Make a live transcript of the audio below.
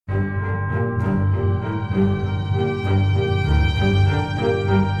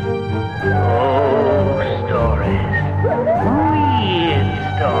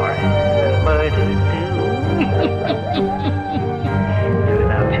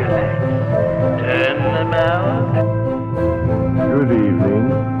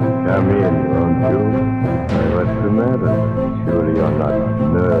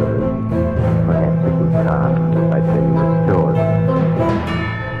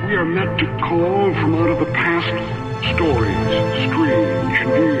are meant to call from out of the past stories, strange and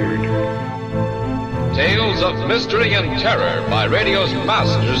weird. Tales of mystery and terror by radio's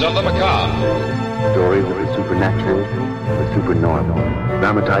masters of the macabre. Stories of the supernatural, the supernormal,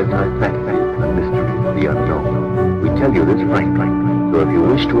 dramatized fantasy, the mystery, the unknown. We tell you this frankly, so if you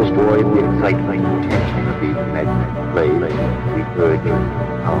wish to avoid the excitement and tension of these imaginary plays, we urge you,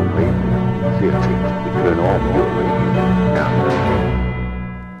 calmly, sincerely, to turn off your radio now.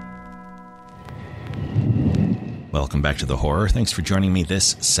 Welcome back to The Horror. Thanks for joining me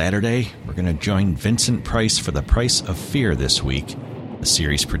this Saturday. We're going to join Vincent Price for The Price of Fear this week, a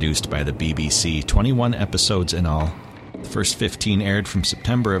series produced by the BBC, 21 episodes in all. The first 15 aired from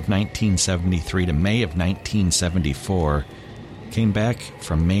September of 1973 to May of 1974. Came back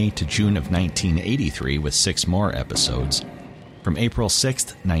from May to June of 1983 with 6 more episodes. From April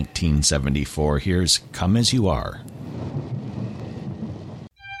 6th, 1974, here's Come As You Are.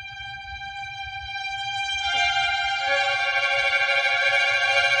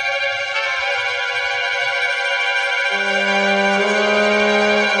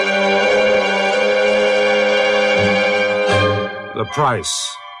 The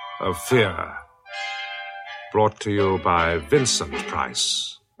Price of Fear, brought to you by Vincent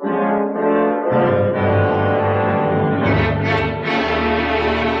Price.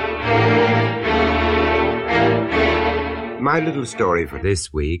 My little story for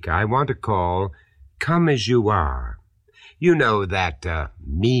this week I want to call Come As You Are. You know, that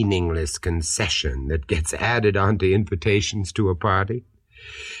meaningless concession that gets added onto invitations to a party?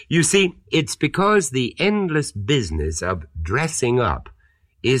 You see, it's because the endless business of dressing up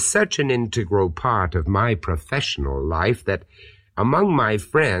is such an integral part of my professional life that among my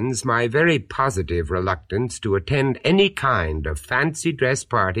friends, my very positive reluctance to attend any kind of fancy dress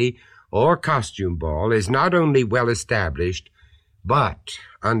party or costume ball is not only well established, but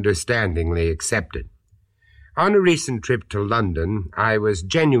understandingly accepted. On a recent trip to London, I was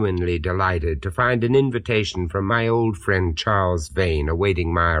genuinely delighted to find an invitation from my old friend Charles Vane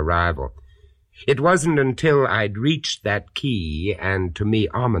awaiting my arrival. It wasn't until I'd reached that key and, to me,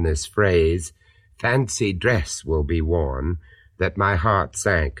 ominous phrase, "fancy dress will be worn," that my heart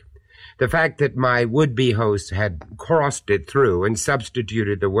sank. The fact that my would-be host had crossed it through and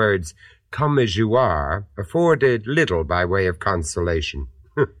substituted the words "come as you are" afforded little by way of consolation.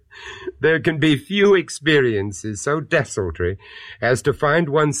 There can be few experiences so desultory as to find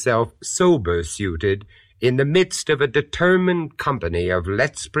oneself sober-suited in the midst of a determined company of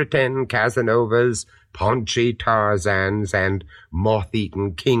let's pretend Casanovas, paunchy Tarzans, and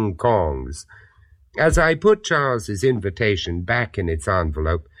moth-eaten King Kongs. As I put Charles's invitation back in its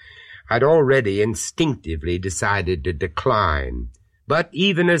envelope, I'd already instinctively decided to decline. But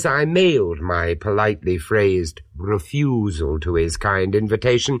even as I mailed my politely phrased refusal to his kind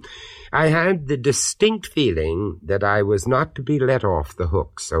invitation, I had the distinct feeling that I was not to be let off the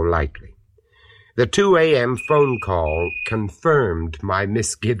hook so lightly. The 2 a.m. phone call confirmed my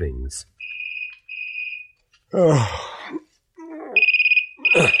misgivings.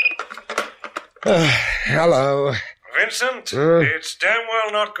 Hello. Vincent, it's damn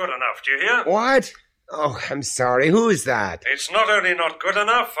well not good enough, do you hear? What? Oh, I'm sorry. Who's that? It's not only not good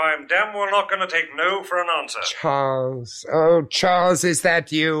enough, I'm damn well not going to take no for an answer. Charles. Oh, Charles, is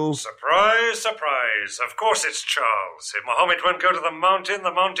that you? Surprise, surprise. Of course it's Charles. If Mohammed won't go to the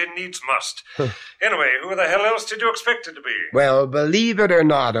mountain needs must. Anyway, who the hell else did you expect it to be? Well, believe it or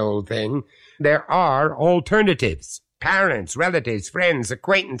not, old thing, there are alternatives. Parents, relatives, friends,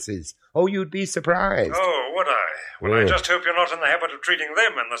 acquaintances. Oh, you'd be surprised. Oh, would I? Well, I just hope you're not in the habit of treating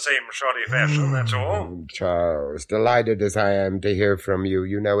them in the same shoddy fashion, that's all. Charles, delighted as I am to hear from you.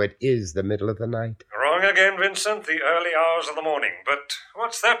 You know it is the middle of the night. Wrong again, Vincent, the early hours of the morning. But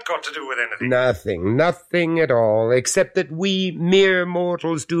what's that got to do with anything? Nothing at all, except that we mere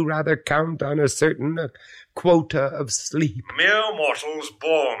mortals do rather count on a certain quota of sleep. Mere mortals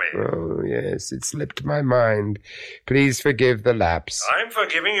bore me. Oh, yes, it slipped my mind. Please forgive the lapse. I'm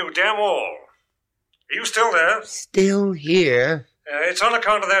forgiving you damn all. Are you still there? Still here? It's on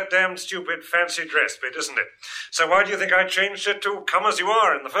account of that damn stupid fancy dress bit, isn't it? So why do you think I changed it to Come As You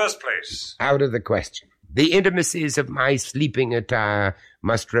Are in the first place? Out of the question. The intimacies of my sleeping attire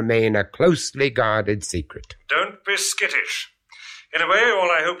must remain a closely guarded secret. Don't be skittish. Anyway, all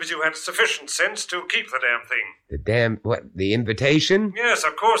I hope is you had sufficient sense to keep the damn thing. What, the invitation? Yes,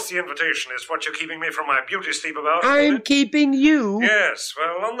 of course the invitation is what you're keeping me from my beauty sleep about. I'm keeping you? Yes,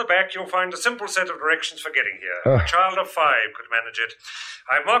 well, on the back you'll find a simple set of directions for getting here. A child of 5 could manage it.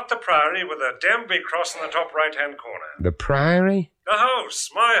 I marked the Priory with a damn big cross in the top right-hand corner. The Priory? The house,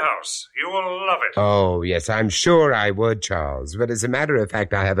 my house. You will love it. Oh, yes, I'm sure I would, Charles. But as a matter of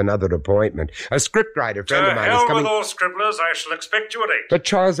fact, I have another appointment. A scriptwriter friend of mine is To hell coming... with all scribblers. I shall expect you at 8. But,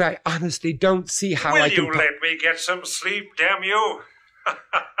 Charles, I honestly don't see how Will I can... you let me get some sleep, damn you?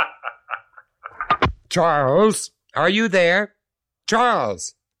 Charles, are you there?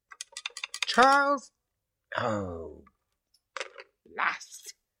 Charles? Charles? Oh,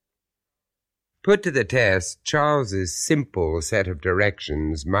 last. Put to the test, Charles's simple set of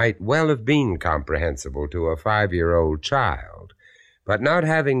directions might well have been comprehensible to a 5-year-old child, but not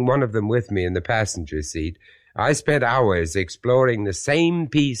having one of them with me in the passenger seat, I spent hours exploring the same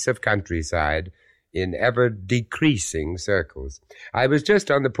piece of countryside in ever-decreasing circles. I was just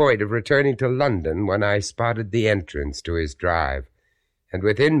on the point of returning to London when I spotted the entrance to his drive, and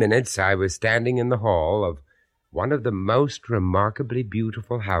within minutes I was standing in the hall of one of the most remarkably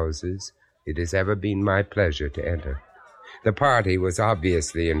beautiful houses it has ever been my pleasure to enter. The party was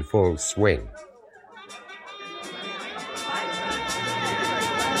obviously in full swing.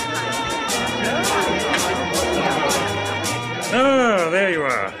 Ah, there you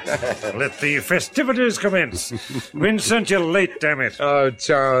are. Let the festivities commence. Vincent, you're late, damn it. Oh,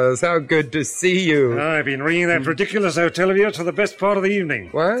 Charles, how good to see you. I've been ringing that ridiculous hotel of yours for the best part of the evening.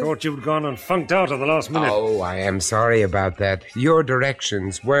 What? Thought you'd gone and funked out at the last minute. Oh, I am sorry about that. Your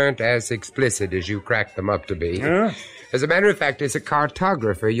directions weren't as explicit as you cracked them up to be. Huh? As a matter of fact, as a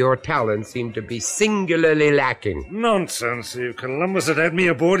cartographer, your talents seem to be singularly lacking. Nonsense. If Columbus had had me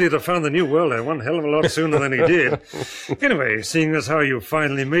aboard, he'd have found the New World one hell of a lot sooner than he did. Anyway, seeing as how you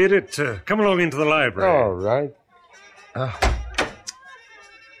finally made it, come along into the library. All right.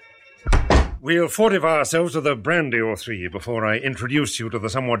 We'll fortify ourselves with a brandy or 3 before I introduce you to the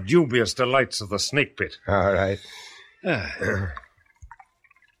somewhat dubious delights of the snake pit. All right. There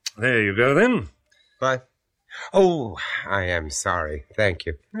you go, then. What? Oh, I am sorry. Thank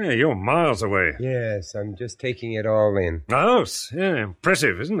you. Yeah, you're miles away. Yes, I'm just taking it all in. The house, yeah,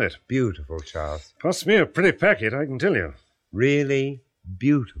 impressive, isn't it? Beautiful, Charles. Cost me a pretty packet, I can tell you. Really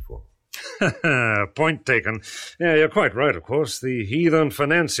beautiful. Point taken. Yeah, you're quite right, of course. The heathen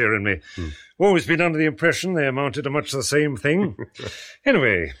financier in me. Always been under the impression they amounted to much the same thing.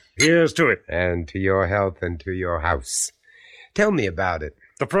 Anyway, here's to it. And to your health and to your house. Tell me about it.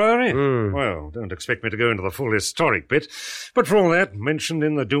 The Priory? Well, don't expect me to go into the full historic bit. But for all that, mentioned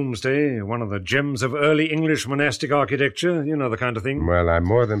in the Doomsday, one of the gems of early English monastic architecture, you know the kind of thing. Well, I'm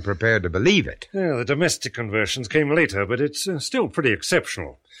more than prepared to believe it. Yeah, the domestic conversions came later, but it's still pretty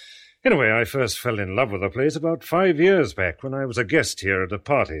exceptional. Anyway, I first fell in love with the place about 5 years back when I was a guest here at a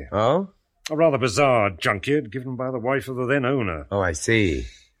party. Oh? A rather bizarre junket given by the wife of the then owner. Oh, I see.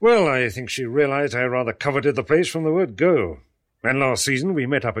 Well, I think she realized I rather coveted the place from the word go. And last season we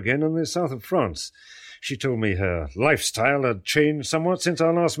met up again in the south of France. She told me her lifestyle had changed somewhat since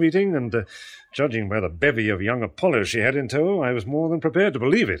our last meeting, and judging by the bevy of young Apollos she had in tow, I was more than prepared to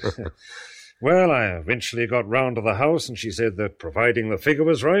believe it. Well, I eventually got round to the house, and she said that providing the figure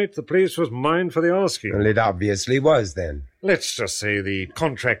was right, the place was mine for the asking. Well, it obviously was, then. Let's just say the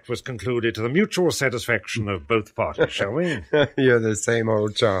contract was concluded to the mutual satisfaction of both parties, shall we? You're the same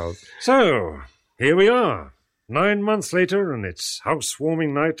old Charles. So, here we are. 9 months later, and it's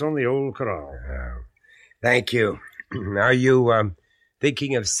housewarming night on the old corral. Oh, thank you. Are you,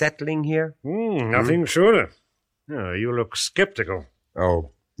 thinking of settling here? Nothing surer. Oh, you look skeptical.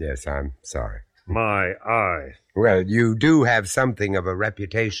 Oh, yes, I'm sorry. My eye. Well, you do have something of a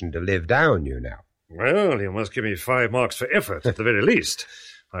reputation to live down, you know. Well, you must give me 5 marks for effort, at the very least.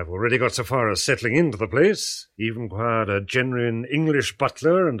 I've already got so far as settling into the place, even hired a genuine English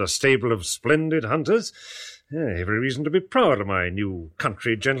butler and a stable of splendid hunters. Yeah, every reason to be proud of my new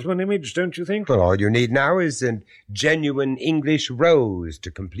country gentleman image, don't you think? Well, all you need now is a genuine English rose to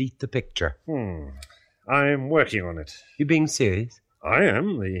complete the picture. I'm working on it. You being serious? I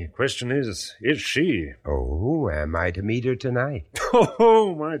am. The question is she? Oh, am I to meet her tonight?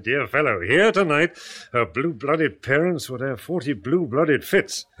 Oh, my dear fellow, here tonight, her blue-blooded parents would have 40 blue-blooded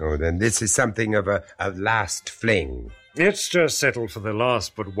fits. Oh, then this is something of a last fling. Let's just settle for the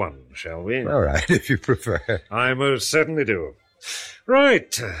last but one, shall we? All right, if you prefer. I most certainly do.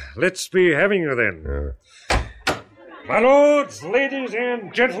 Right, let's be having you then. My lords, ladies,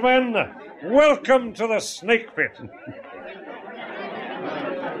 and gentlemen, welcome to the Snake Pit.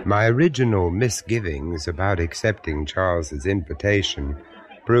 My original misgivings about accepting Charles's invitation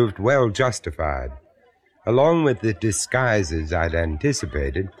proved well justified. Along with the disguises I'd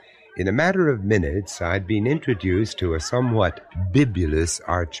anticipated, in a matter of minutes I'd been introduced to a somewhat bibulous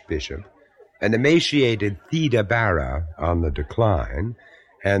archbishop, an emaciated Theda Bara on the decline,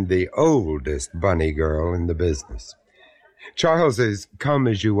 and the oldest bunny girl in the business. Charles's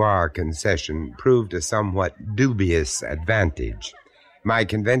come-as-you-are concession proved a somewhat dubious advantage. My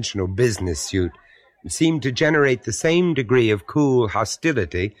conventional business suit seemed to generate the same degree of cool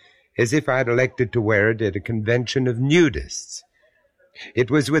hostility as if I had elected to wear it at a convention of nudists.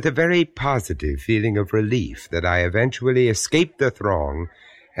 It was with a very positive feeling of relief that I eventually escaped the throng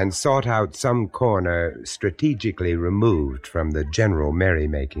and sought out some corner strategically removed from the general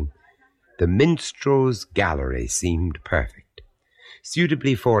merrymaking. The minstrel's gallery seemed perfect.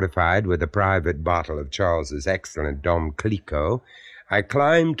 Suitably fortified with a private bottle of Charles's excellent Dom Clicquot, I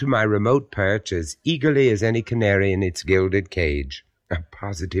climbed to my remote perch as eagerly as any canary in its gilded cage, a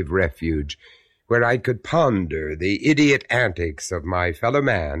positive refuge where I could ponder the idiot antics of my fellow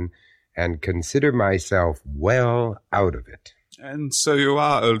man and consider myself well out of it. And so you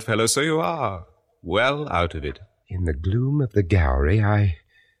are, old fellow, so you are. Well out of it. In the gloom of the gallery,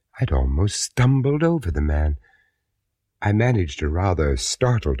 I'd almost stumbled over the man. I managed a rather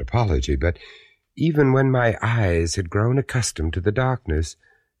startled apology, but even when my eyes had grown accustomed to the darkness,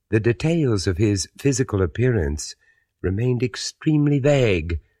 the details of his physical appearance remained extremely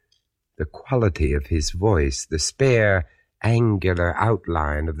vague. The quality of his voice, the spare, angular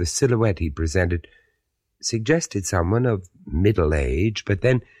outline of the silhouette he presented, suggested someone of middle age, but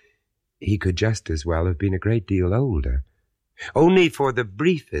then he could just as well have been a great deal older. Only for the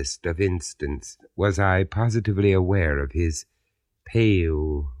briefest of instants was I positively aware of his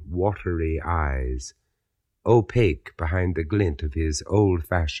pale, watery eyes, opaque behind the glint of his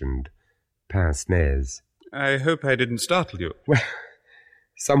old-fashioned pince-nez. I hope I didn't startle you. Well,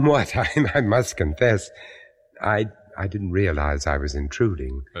 somewhat, I must confess. I didn't realize I was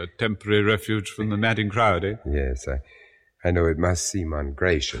intruding. A temporary refuge from the madding crowd, eh? Yes, I know it must seem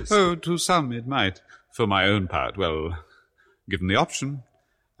ungracious. Oh, to some it might. For my own part, well, given the option,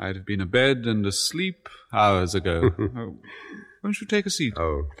 I'd have been abed and asleep hours ago. Oh, won't you take a seat?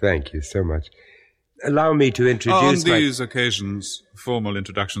 Oh, thank you so much. Allow me to introduce On these occasions, formal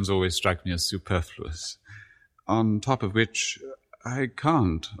introductions always strike me as superfluous. On top of which, I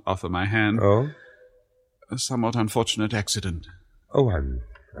can't offer my hand. Oh? A somewhat unfortunate accident. Oh,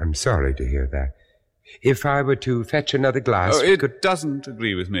 I'm sorry to hear that. If I were to fetch another glass... Oh, it doesn't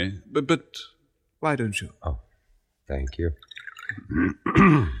agree with me. But why don't you? Oh, thank you.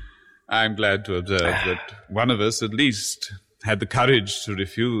 I'm glad to observe that one of us, at least, had the courage to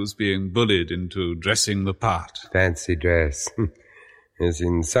refuse being bullied into dressing the part. Fancy dress. As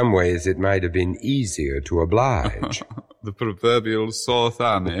in some ways it might have been easier to oblige. The proverbial sore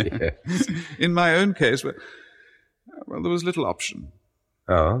thumb, eh? Yes. In my own case, well, there was little option.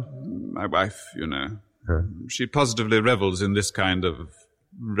 Oh? My wife, you know. Huh? She positively revels in this kind of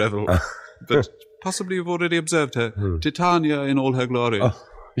revel. But possibly you've already observed her. Titania in all her glory. Oh,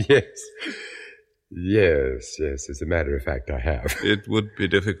 yes. Yes, as a matter of fact, I have. It would be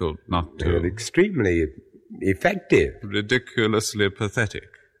difficult not to. Well, extremely effective. Ridiculously pathetic.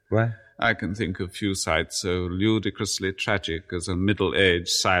 What? I can think of few sights so ludicrously tragic as a middle-aged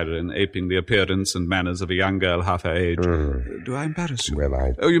siren aping the appearance and manners of a young girl half her age. Do I embarrass you?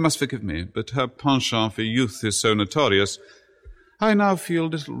 Well, Oh, you must forgive me, but her penchant for youth is so notorious, I now feel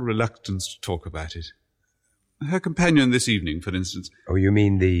little reluctance to talk about it. Her companion this evening, for instance. Oh, you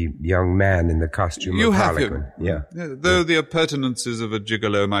mean the young man in the costume You of have Harlequin? him. Yeah. Though the appurtenances of a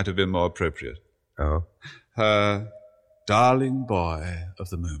gigolo might have been more appropriate. Oh? Her darling boy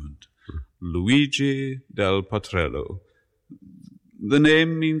of the moment, Luigi del Potrello. The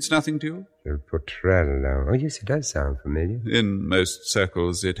name means nothing to you? Del Potrello. Oh, yes, it does sound familiar. In most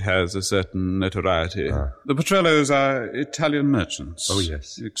circles it has a certain notoriety. The Potrellos are Italian merchants. Oh,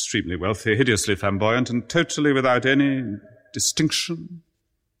 yes. Extremely wealthy, hideously flamboyant, and totally without any distinction,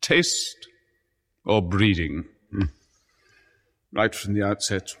 taste, or breeding. Right from the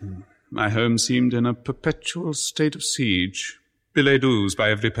outset, my home seemed in a perpetual state of siege. Billets-doux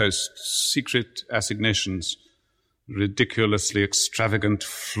by every post, secret assignations, ridiculously extravagant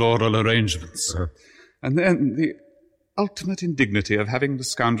floral arrangements. And then the ultimate indignity of having the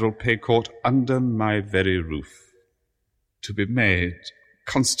scoundrel pay court under my very roof. To be made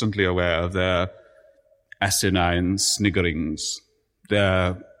constantly aware of their asinine sniggerings,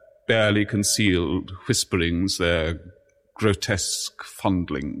 their barely concealed whisperings, their grotesque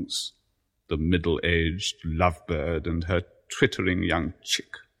fondlings, the middle-aged lovebird and her twittering young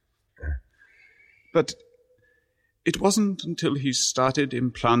chick. But it wasn't until he started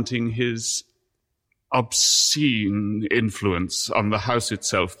implanting his obscene influence on the house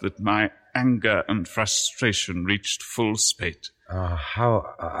itself that my anger and frustration reached full spate.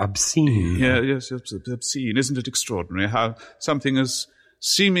 How obscene. Yes, obscene. Isn't it extraordinary how something as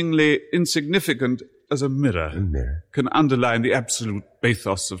seemingly insignificant as a mirror, can underline the absolute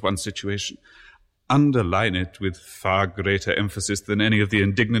bathos of one's situation. Underline it with far greater emphasis than any of the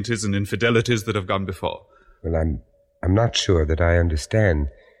indignities and infidelities that have gone before. Well, I'm not sure that I understand.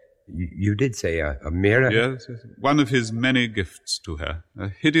 You did say a mirror? Yes, one of his many gifts to her. A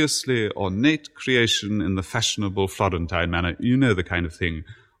hideously ornate creation in the fashionable Florentine manner. You know the kind of thing.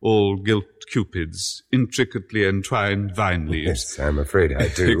 All gilt cupids, intricately entwined vine leaves. Yes, I'm afraid I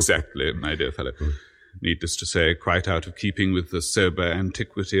do. Exactly, my dear fellow. Needless to say, quite out of keeping with the sober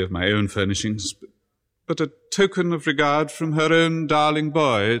antiquity of my own furnishings. But a token of regard from her own darling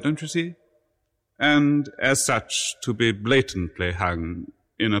boy, don't you see? And as such, to be blatantly hung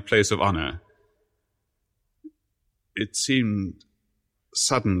in a place of honor. It seemed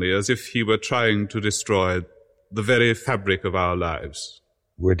suddenly as if he were trying to destroy the very fabric of our lives.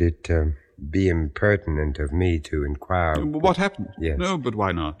 Would it be impertinent of me to inquire? What happened? Yes. No, but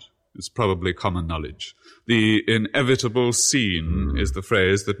why not? It's probably common knowledge. The inevitable scene is the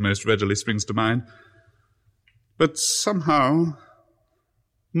phrase that most readily springs to mind. But somehow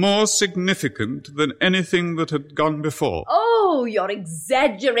more significant than anything that had gone before. Oh, you're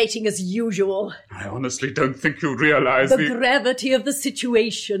exaggerating as usual. I honestly don't think you realize the gravity of the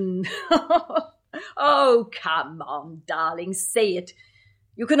situation. Oh, come on, darling, say it.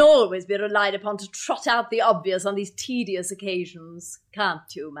 You can always be relied upon to trot out the obvious on these tedious occasions, can't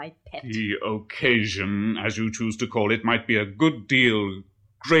you, my pet? The occasion, as you choose to call it, might be a good deal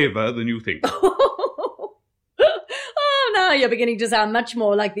graver than you think. Oh, now you're beginning to sound much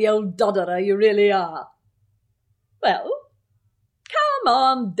more like the old dodderer you really are. Well, come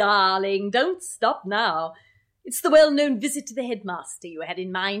on, darling, don't stop now. It's the well-known visit to the headmaster you had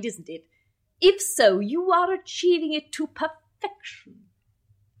in mind, isn't it? If so, you are achieving it to perfection.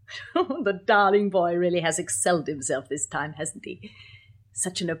 The darling boy really has excelled himself this time, hasn't he?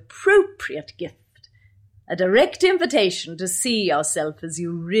 Such an appropriate gift. A direct invitation to see yourself as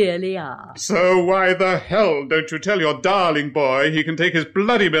you really are. So why the hell don't you tell your darling boy he can take his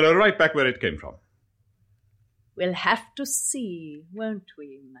bloody mirror right back where it came from? We'll have to see, won't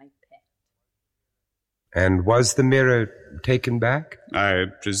we, my pet? And was the mirror taken back? I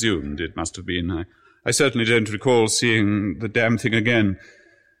presumed it must have been. I certainly don't recall seeing the damn thing again.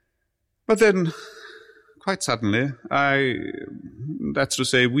 But then, quite suddenly, that's to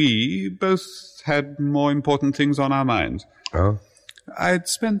say, we both had more important things on our minds. Oh? I'd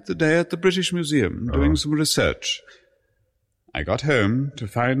spent the day at the British Museum doing some research. I got home to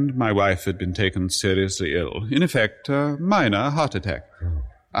find my wife had been taken seriously ill. In effect, a minor heart attack. Oh.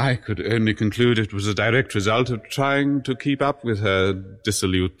 I could only conclude it was a direct result of trying to keep up with her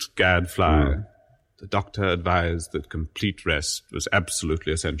dissolute gadfly. The doctor advised that complete rest was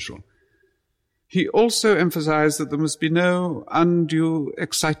absolutely essential. He also emphasized that there must be no undue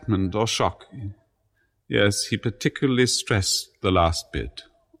excitement or shock. Yes, he particularly stressed the last bit,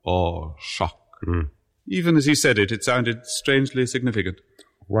 or shock. Even as he said it, it sounded strangely significant.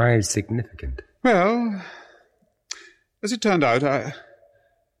 Why significant? Well, as it turned out,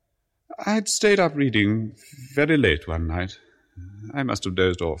 I'd stayed up reading very late one night. I must have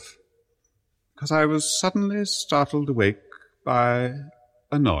dozed off, because I was suddenly startled awake by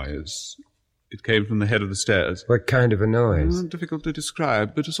a noise. It came from the head of the stairs. What kind of a noise? Difficult to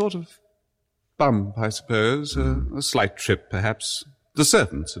describe, but a sort of bump, I suppose. A slight trip, perhaps. The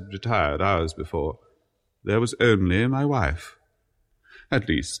servants had retired hours before. There was only my wife. At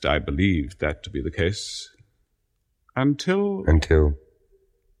least, I believed that to be the case. Until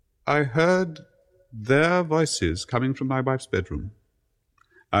I heard their voices coming from my wife's bedroom.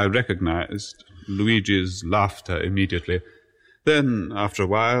 I recognized Luigi's laughter immediately. Then, after a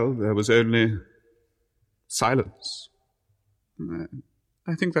while, there was only silence.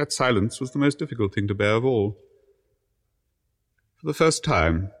 I think that silence was the most difficult thing to bear of all. For the first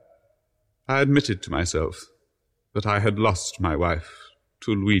time, I admitted to myself that I had lost my wife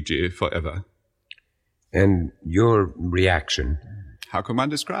to Luigi forever. And your reaction? How can one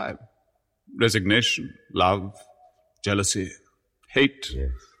describe? Resignation, love, jealousy, hate,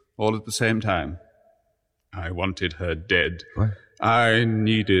 all at the same time. I wanted her dead. What? I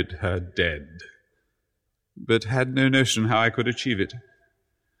needed her dead, but had no notion how I could achieve it.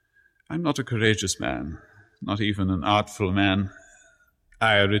 I'm not a courageous man, not even an artful man.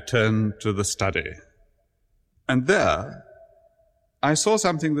 I returned to the study, and there I saw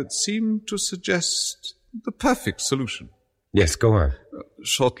something that seemed to suggest the perfect solution. Yes, go on.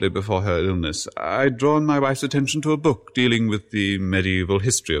 Shortly before her illness, I'd drawn my wife's attention to a book dealing with the medieval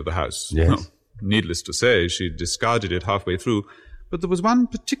history of the house. Yes. Well, needless to say, she discarded it halfway through, but there was one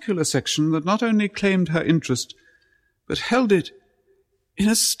particular section that not only claimed her interest, but held it in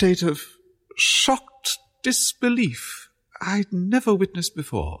a state of shocked disbelief I'd never witnessed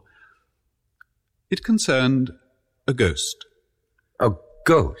before. It concerned a ghost. A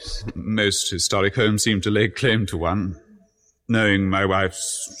ghost? Most historic homes seem to lay claim to one. Knowing my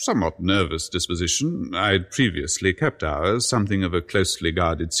wife's somewhat nervous disposition, I'd previously kept ours something of a closely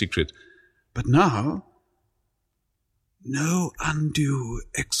guarded secret. But now, no undue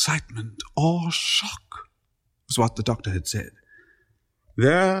excitement or shock was what the doctor had said.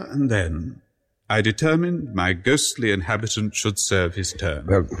 There and then, I determined my ghostly inhabitant should serve his turn.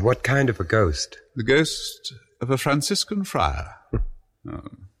 Well, what kind of a ghost? The ghost of a Franciscan friar.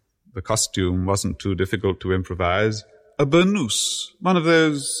 The costume wasn't too difficult to improvise. A burnous, one of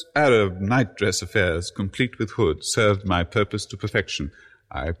those Arab night-dress affairs, complete with hood, served my purpose to perfection.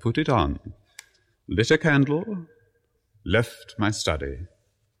 I put it on, lit a candle, left my study.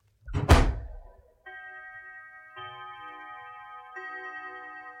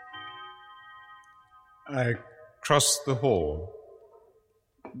 I crossed the hall.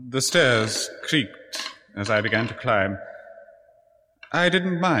 The stairs creaked as I began to climb. I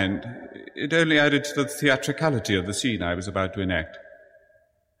didn't mind. It only added to the theatricality of the scene I was about to enact.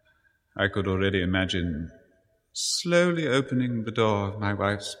 I could already imagine slowly opening the door of my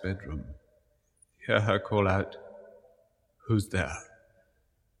wife's bedroom, hear her call out, "Who's there?"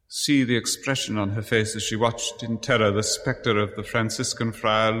 See the expression on her face as she watched in terror the spectre of the Franciscan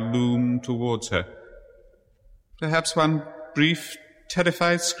friar loom towards her. Perhaps one brief,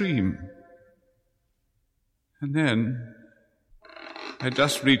 terrified scream. And then I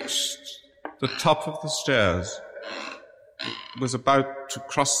just reached the top of the stairs, was about to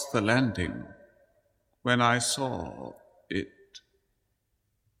cross the landing, when I saw it,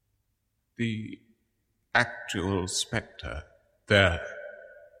 the actual spectre, there,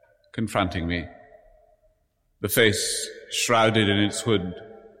 confronting me, the face shrouded in its hood,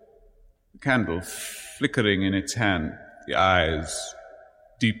 the candle flickering in its hand, the eyes,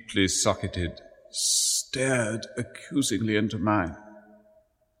 deeply socketed, stared accusingly into mine.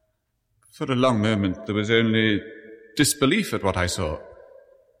 For a long moment there was only disbelief at what I saw.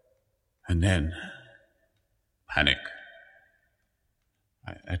 And then, panic.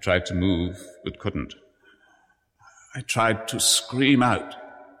 I tried to move, but couldn't. I tried to scream out,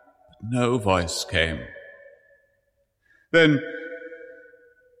 but no voice came. Then,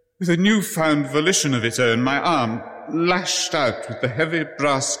 with a newfound volition of its own, my arm lashed out with the heavy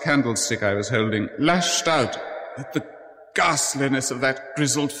brass candlestick I was holding, lashed out at the ghastliness of that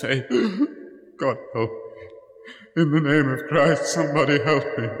grizzled face. God help me. In the name of Christ, somebody help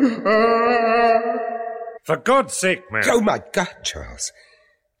me. For God's sake, man. Oh, my God, Charles.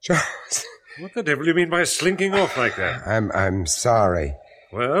 Charles. What the devil do you mean by slinking off like that? I'm sorry.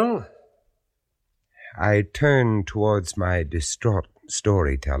 Well? I turned towards my distraught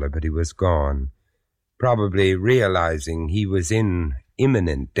storyteller, but he was gone, probably realizing he was in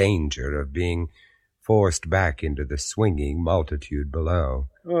imminent danger of being forced back into the swinging multitude below.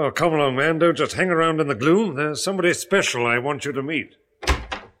 Oh, come along, man. Don't just hang around in the gloom. There's somebody special I want you to meet.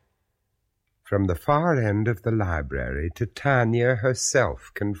 From the far end of the library, Titania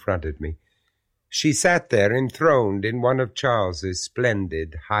herself confronted me. She sat there enthroned in one of Charles's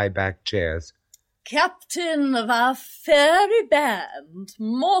splendid high-backed chairs. Captain of our fairy band,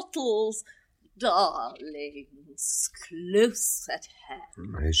 mortals, darlings, close at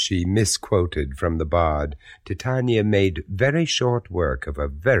hand. As she misquoted from the bard, Titania made very short work of a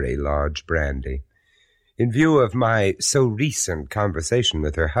very large brandy. In view of my so recent conversation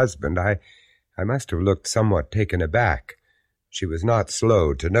with her husband, I must have looked somewhat taken aback. She was not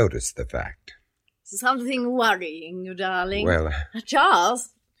slow to notice the fact. Something worrying you, darling. Well... Charles,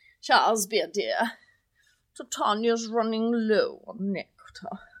 be a dear. Titania's running low on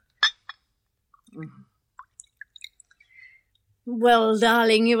nectar. Well,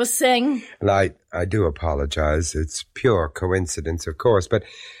 darling, you were saying? Well, I do apologize. It's pure coincidence, of course, but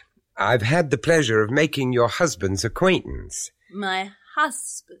I've had the pleasure of making your husband's acquaintance. My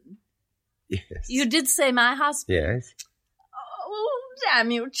husband? Yes. You did say my husband? Yes. Oh,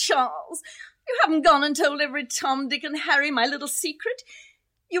 damn you, Charles. You haven't gone and told every Tom, Dick, and Harry my little secret.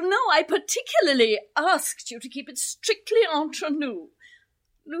 You know I particularly asked you to keep it strictly entre nous.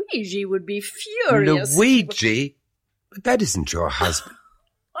 Luigi would be furious. Luigi? But that isn't your husband.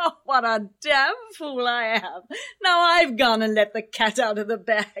 Oh, what a damn fool I am. Now I've gone and let the cat out of the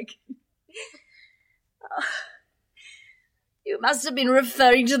bag. You must have been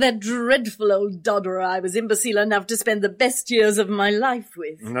referring to that dreadful old dodderer I was imbecile enough to spend the best years of my life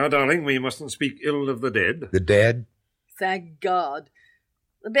with. Now, darling, we mustn't speak ill of the dead. The dead? Thank God.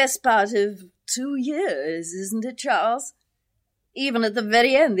 The best part of 2 years, isn't it, Charles? Even at the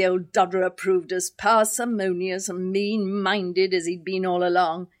very end, the old dodderer proved as parsimonious and mean-minded as he'd been all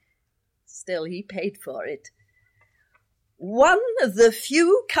along. Still, he paid for it. One of the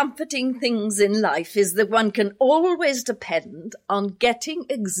few comforting things in life is that one can always depend on getting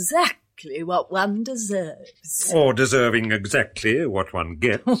exactly what one deserves. Or deserving exactly what one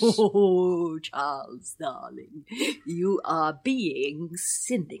gets. Oh, Charles, darling, you are being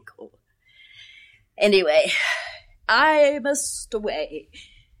cynical. Anyway, I must away.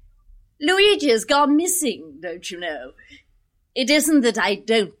 Luigi's gone missing, don't you know? It isn't that I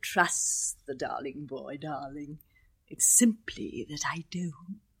don't trust the darling boy, darling. It's simply that I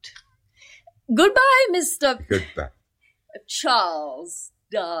don't. Goodbye, Mr. Goodbye. Charles,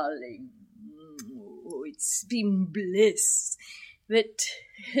 darling. Oh, it's been bliss. But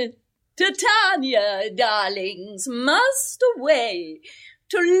Titania, darlings, must away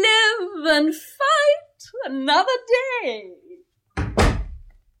to live and fight another day.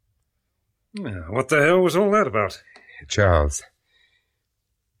 What the hell was all that about? Charles,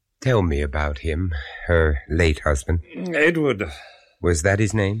 tell me about him, her late husband. Edward. Was that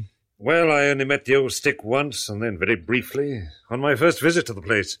his name? Well, I only met the old stick once, and then very briefly, on my first visit to the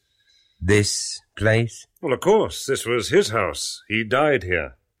place. This place? Well, of course, this was his house. He died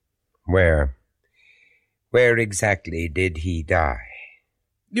here. Where? Where exactly did he die?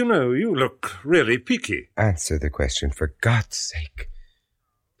 You know, you look really peaky. Answer the question, for God's sake.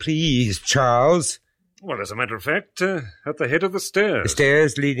 Please, Charles. Well, as a matter of fact, at the head of the stairs. The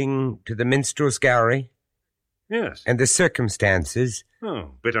stairs leading to the minstrel's gallery? Yes. And the circumstances?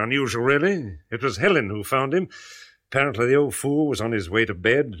 Oh, bit unusual, really. It was Helen who found him. Apparently the old fool was on his way to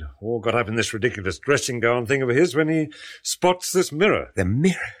bed, or got up in this ridiculous dressing gown thing of his when he spots this mirror. The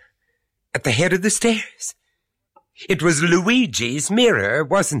mirror? At the head of the stairs? It was Luigi's mirror,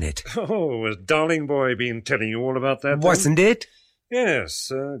 wasn't it? Oh, has darling boy been telling you all about that? Wasn't it?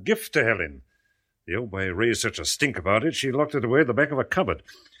 Yes, a gift to Helen. The old boy raised such a stink about it, she locked it away at the back of a cupboard.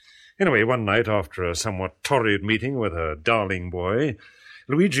 Anyway, one night, after a somewhat torrid meeting with her darling boy,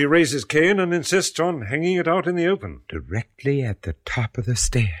 Luigi raises Cain and insists on hanging it out in the open. Directly at the top of the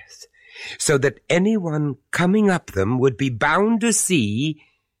stairs, so that anyone coming up them would be bound to see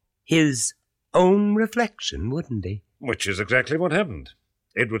his own reflection, wouldn't he? Which is exactly what happened.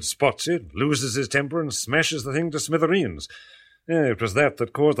 Edward spots it, loses his temper, and smashes the thing to smithereens. It was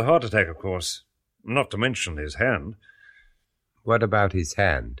that caused the heart attack, of course. Not to mention his hand. What about his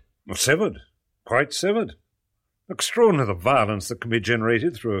hand? Severed. Quite severed. Extraordinary the violence that can be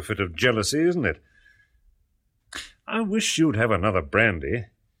generated through a fit of jealousy, isn't it? I wish you'd have another brandy.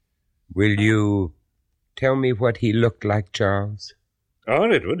 Will you tell me what he looked like, Charles?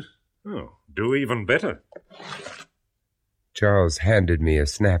 Our Edward? Oh, do even better. Charles handed me a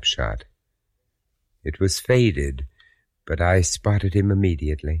snapshot. It was faded, but I spotted him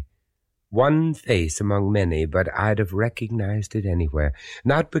immediately. One face among many, but I'd have recognized it anywhere,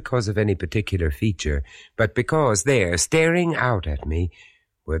 not because of any particular feature, but because there, staring out at me,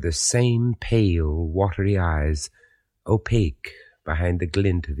 were the same pale, watery eyes, opaque behind the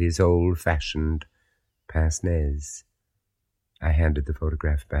glint of his old-fashioned pince-nez. I handed the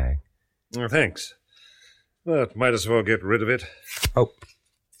photograph back. Thanks. But might as well get rid of it. Oh.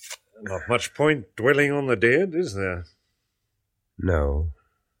 Not much point dwelling on the dead, is there? No.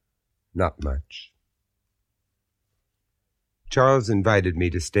 Not much. Charles invited me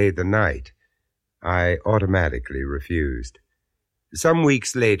to stay the night. I automatically refused. Some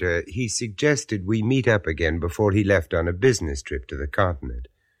weeks later, he suggested we meet up again before he left on a business trip to the continent.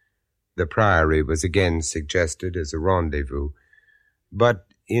 The Priory was again suggested as a rendezvous, but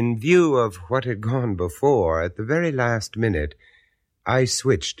in view of what had gone before, at the very last minute, I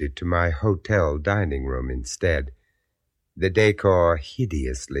switched it to my hotel dining room instead. The decor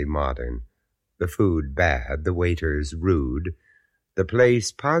hideously modern, the food bad, the waiters rude, the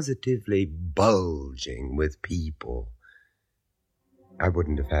place positively bulging with people. I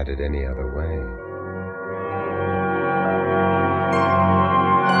wouldn't have had it any other way.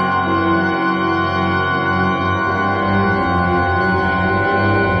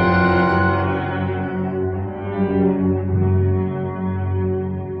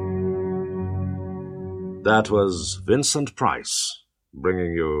 That was Vincent Price,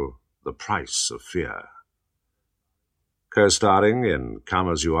 bringing you The Price of Fear. Co-starring in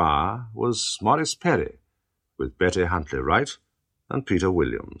Come As You Are was Maurice Perry, with Betty Huntley-Wright and Peter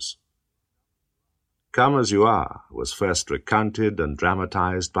Williams. Come As You Are was first recounted and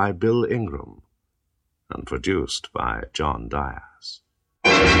dramatized by Bill Ingram and produced by John Dias.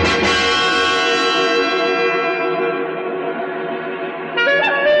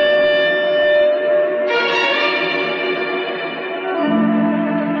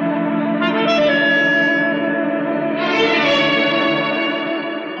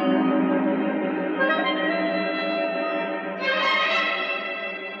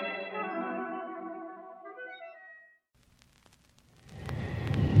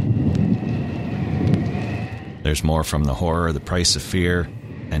 There's more from The Horror, The Price of Fear,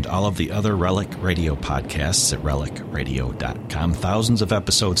 and all of the other Relic Radio podcasts at relicradio.com. Thousands of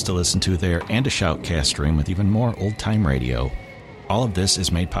episodes to listen to there, and a shoutcast room with even more old-time radio. All of this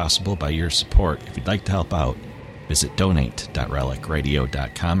is made possible by your support. If you'd like to help out, visit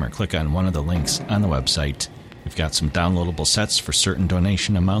donate.relicradio.com or click on one of the links on the website. We've got some downloadable sets for certain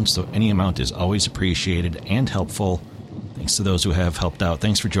donation amounts, though any amount is always appreciated and helpful. Thanks to those who have helped out.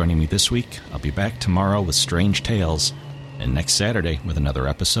 Thanks for joining me this week. I'll be back tomorrow with Strange Tales, and next Saturday with another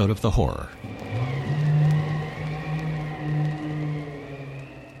episode of The Horror.